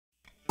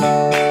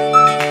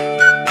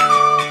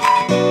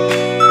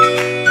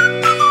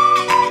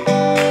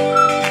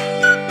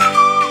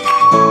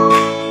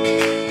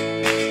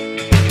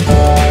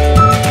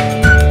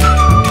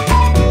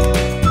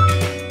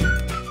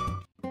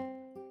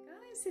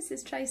this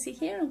is Tracy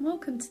here and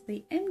welcome to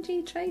the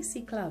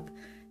MGTracey Club.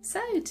 So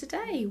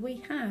today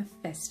we have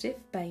festive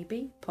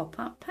baby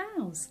pop-up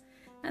pals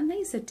and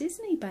these are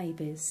Disney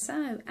babies.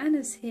 So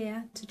Anna's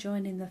here to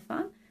join in the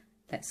fun.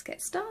 Let's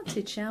get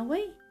started, shall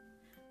we?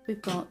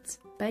 We've got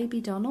baby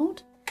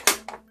Donald,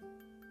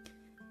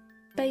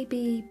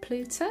 baby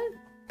Pluto,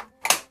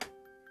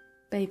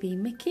 baby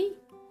Mickey,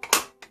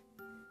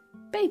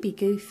 baby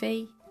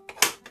Goofy,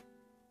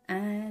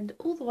 and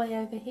all the way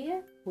over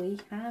here we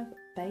have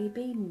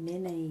baby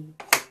Minnie.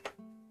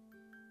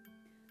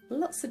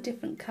 Lots of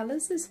different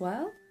colours as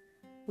well.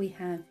 We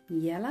have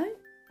yellow,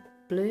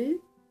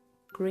 blue,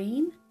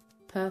 green,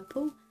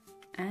 purple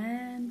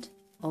and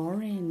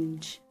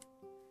orange.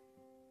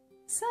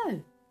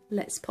 So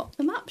let's pop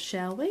them up,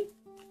 shall we?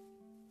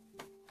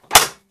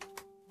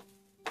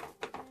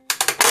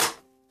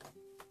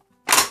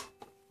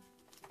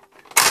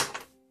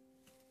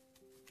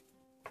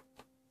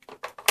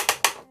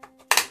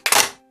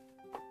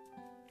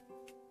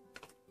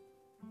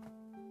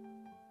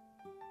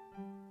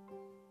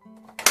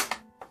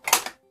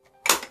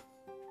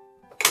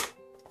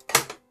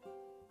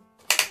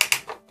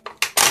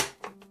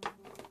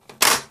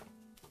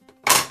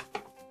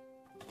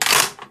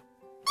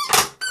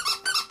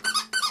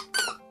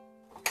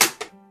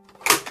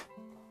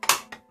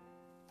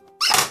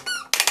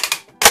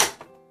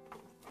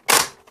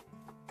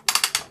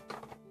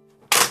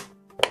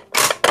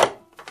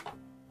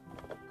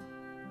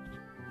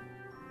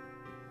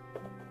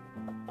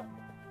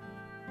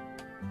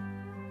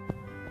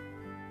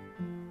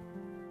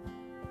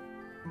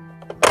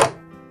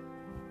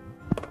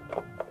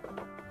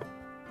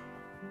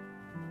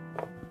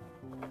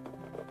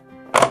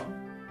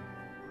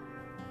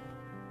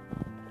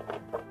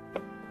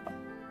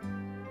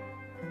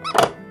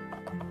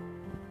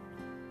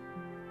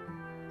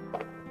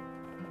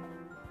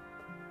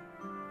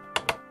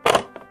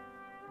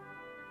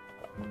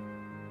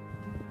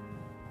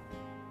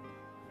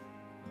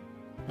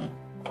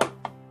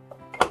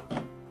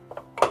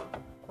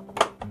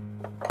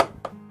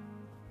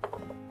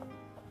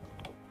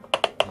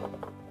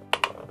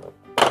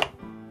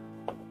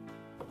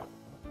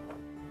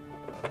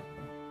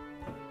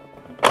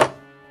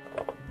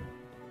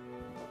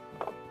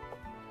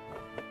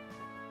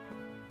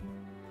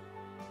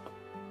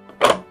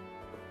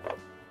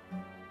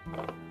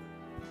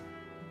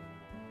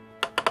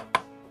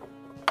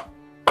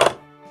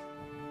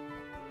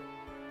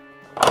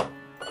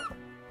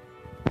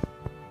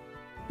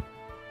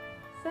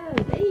 So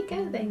there you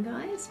go then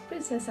guys,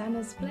 Princess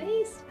Anna's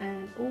pleased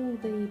and all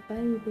the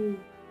baby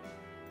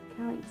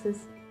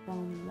characters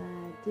from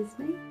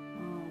Disney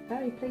are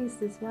very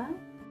pleased as well.